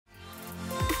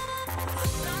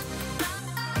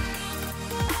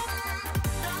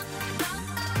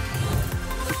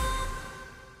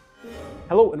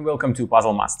Hello and welcome to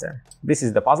Puzzle Master. This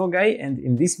is the Puzzle Guy, and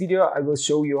in this video I will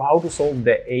show you how to solve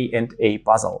the A and A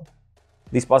puzzle.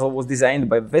 This puzzle was designed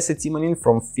by Vesa Timonen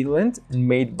from Finland and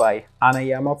made by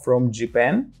Hanayama from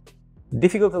Japan.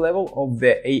 Difficulty level of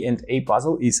the A and A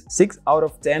puzzle is 6 out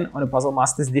of 10 on a Puzzle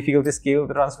Master's difficulty scale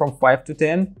that runs from 5 to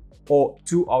 10, or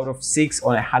 2 out of 6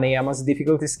 on a Hanayama's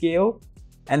difficulty scale.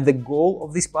 And the goal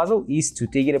of this puzzle is to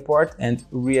take it apart and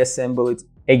reassemble it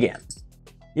again.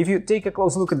 If you take a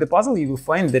close look at the puzzle, you will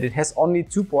find that it has only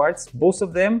 2 parts. Both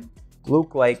of them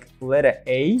look like letter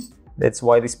A. That's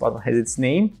why this puzzle has its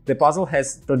name. The puzzle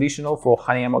has traditional for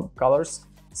Hanayama colors,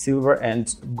 silver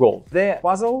and gold. The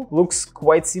puzzle looks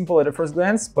quite simple at a first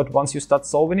glance, but once you start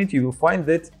solving it, you will find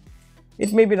that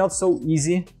it may be not so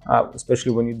easy,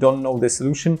 especially when you don't know the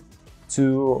solution,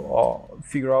 to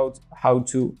figure out how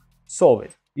to solve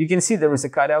it. You can see there is a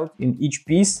cutout in each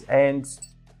piece, and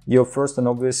your first and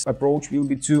obvious approach will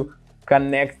be to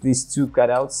connect these 2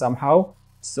 cutouts somehow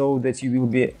so that you will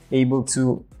be able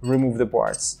to remove the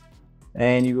parts.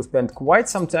 And you will spend quite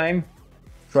some time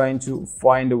trying to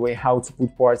find a way how to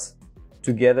put parts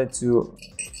together to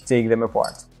take them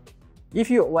apart.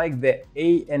 If you like the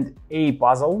A and A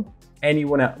puzzle and you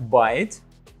want to buy it,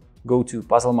 go to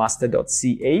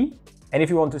puzzlemaster.ca, and if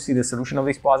you want to see the solution of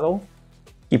this puzzle,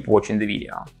 keep watching the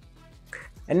video.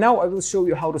 And now I will show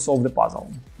you how to solve the puzzle.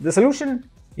 The solution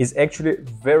is actually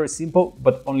very simple,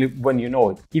 but only when you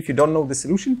know it. If you don't know the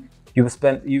solution, you will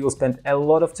spend a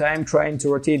lot of time trying to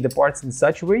rotate the parts in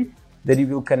such a way that you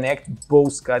will connect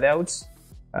both cutouts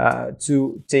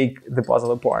to take the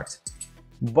puzzle apart.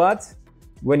 But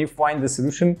when you find the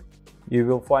solution, you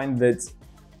will find that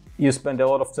you spent a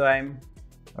lot of time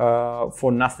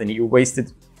for nothing. You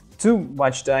wasted too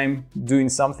much time doing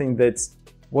something that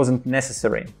wasn't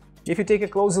necessary. If you take a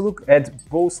closer look at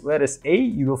both letters A,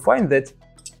 you will find that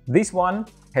this one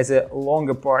has a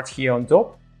longer part here on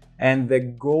top, and the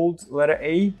gold letter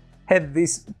A had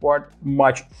this part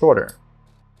much shorter.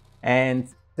 And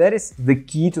that is the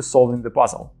key to solving the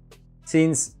puzzle,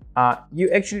 since you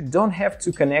actually don't have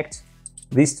to connect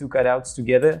these 2 cutouts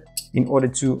together in order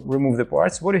to remove the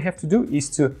parts. What you have to do is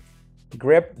to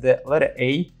grab the letter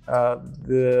A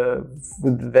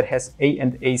that has A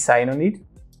and A sign on it,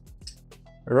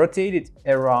 rotate it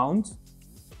around,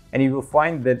 and you will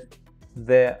find that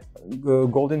the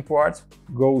golden part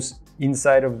goes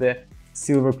inside of the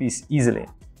silver piece easily.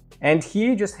 And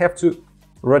here you just have to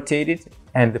rotate it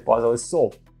and the puzzle is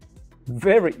solved.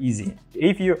 Very easy.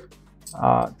 If you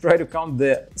try to count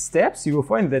the steps, you will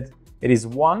find that it is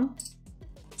 1,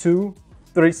 2,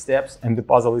 3 steps and the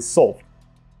puzzle is solved.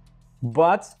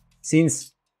 But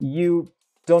since you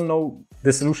don't know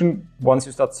the solution once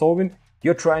you start solving,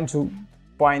 you're trying to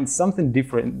find something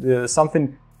different,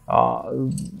 something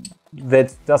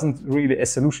that doesn't really a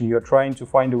solution. You're trying to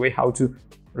find a way how to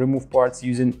remove parts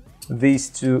using these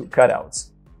 2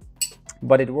 cutouts.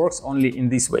 But it works only in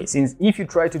this way, since if you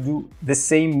try to do the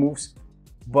same moves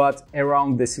but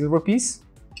around the silver piece,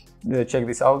 check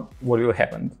this out, what will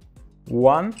happen.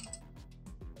 1,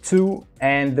 2,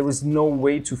 and there is no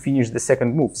way to finish the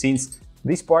second move, since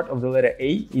this part of the letter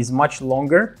A is much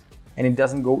longer and it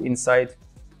doesn't go inside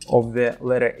of the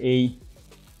letter A,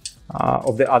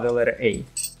 of the other letter A.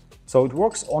 So it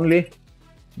works only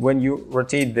when you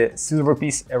rotate the silver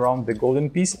piece around the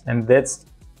golden piece, and that's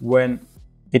when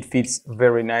it fits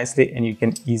very nicely and you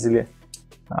can easily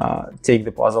take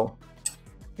the puzzle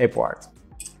apart.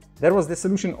 That was the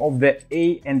solution of the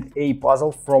A and A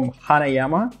puzzle from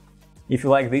Hanayama. If you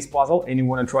like this puzzle and you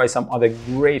want to try some other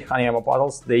great Hanayama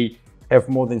puzzles, they have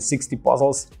more than 60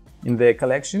 puzzles in their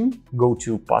collection, go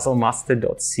to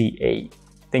puzzlemaster.ca.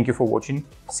 Thank you for watching.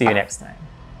 See you next time.